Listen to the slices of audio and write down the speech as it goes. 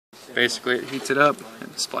Basically, it heats it up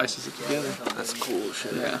and splices it together. That's cool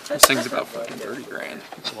shit. Yeah, this thing's about fucking 30 grand.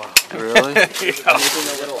 Wow. Really?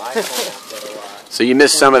 Yeah. So you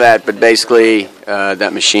missed some of that, but basically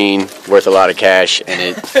that machine worth a lot of cash, and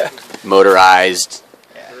it motorized,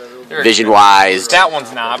 vision-wise. That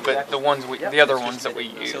one's not, but the other ones that we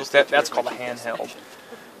use, that's called a handheld.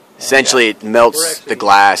 Essentially, it melts the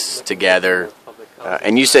glass together.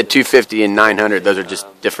 And you said 250 and 900; those are just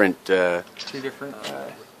different. Two different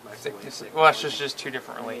thicknesses. Well, that's just two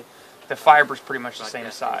different. Really, the fiber's pretty much the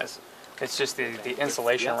same size. It's just the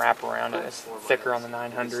insulation wrap around it is thicker on the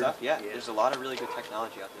 900. Yeah, there's a lot of really good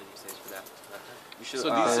technology out there these days for that. You should,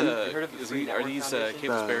 So these are these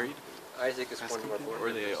cables buried? Isaac is one of our board Or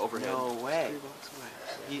are they overhead? No way.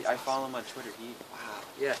 I follow him on Twitter. Wow.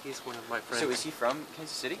 Yeah, he's one of my friends. So is he from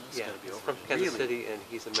Kansas City? Yeah, he's from Kansas City, and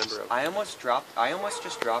he's a member of. I almost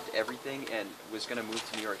just dropped everything and was gonna move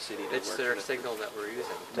to New York City. To It's work their with. signal that we're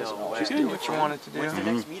using. No way. Just do what you wanted to do. What's the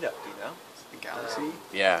next meetup? Do you know? Galaxy?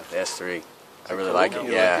 Yeah, the S3. I really like it.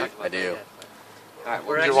 Yeah, I do. Alright,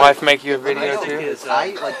 Did your wife make you a video too?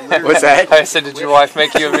 What's that? I said, did your wife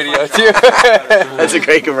make you a video too? That's a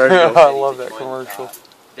great commercial. I love that commercial.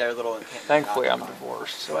 They're little. Thankfully, I'm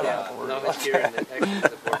divorced, so I don't have to worry about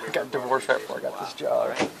that. I got divorced right before I got this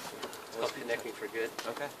job. It's called Connecting for Good.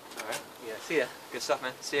 Okay. All right. Yeah, see ya. Good stuff,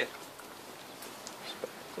 man. See ya.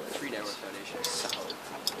 Free Network Foundation. Solid.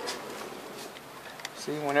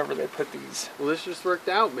 See, whenever they put these, Well, this just worked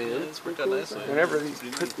out, man. It's worked out nicely. whenever these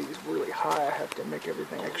put these really high, I have to make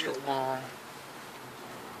everything extra long.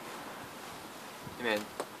 Hey, man.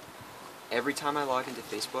 Every time I log into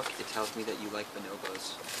Facebook, it tells me that you like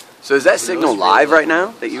bonobos. So is that signal live right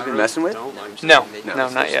now that you've been messing with? No, Making no,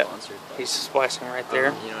 this not yet. sponsored, but- He's splicing right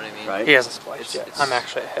there. You know what I mean? Right. He hasn't spliced yet. I'm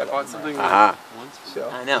actually ahead I bought of him. something Aha. once. So.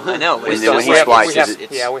 I know. But And it's then when just he like- splices have,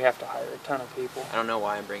 it. yeah, we have to hire a ton of people. I don't know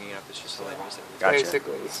why I'm bringing it up. It's just hilarious. Gotcha.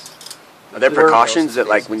 Basically, Are there precautions that,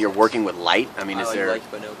 like, when you're working with light? I mean, is there?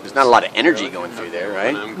 There's not a lot of energy going through there,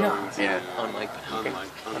 right? I'm going to. Yeah. Unlike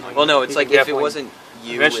Unlike. Well, no, it's You like can if it definitely- wasn't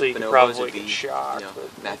you eventually with you could bonobos, probably it'd get be shocked, you know,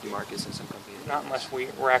 but- Matthew Marcus and some company. not unless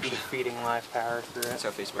we're actually feeding live power through That's it.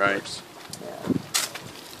 how Facebook Right. works.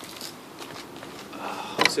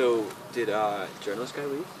 Yeah. So, did journalist guy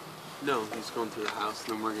leave? No, he's going through the house,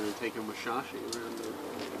 and then we're going to take him with Shashi around the...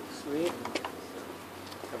 Sweet.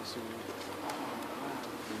 I'm assuming.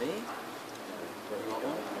 Me?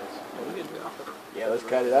 Yeah, let's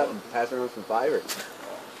cut it up and pass around some fiber.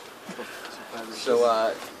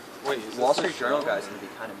 So, Wait, Wall Street Journal guy's gonna be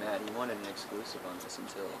kind of mad. He wanted an exclusive on this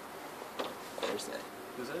until Thursday.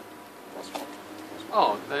 Is it? Wall Street.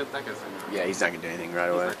 Oh, that guy's in there. Yeah, he's not gonna do anything right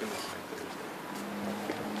away.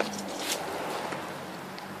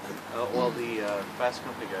 Well, the Fast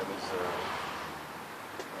Company guy was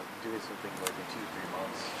doing something like in 2-3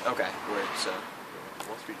 months. Okay, word. So,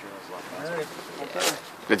 Wall Street Journal's a lot faster.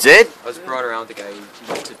 That's it? I was brought around with the guy. He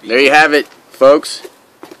wants to be. There you have it, folks.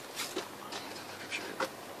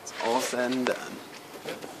 It's all said and done.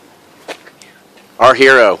 Our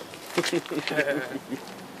hero.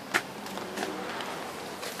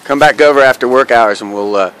 Come back over after work hours and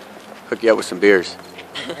we'll hook you up with some beers.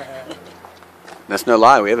 That's no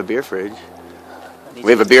lie. We have a beer fridge.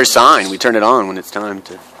 We have a beer sign. We turn it on when it's time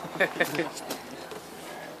to. You guys got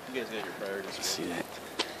your priorities. See that?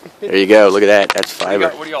 There you go. Look at that. That's fiber.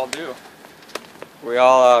 What do y'all do? We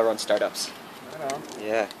all run startups. I know.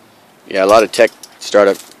 Yeah. Yeah, a lot of tech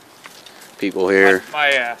startup people here.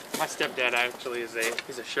 My stepdad actually he's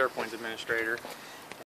a SharePoint administrator.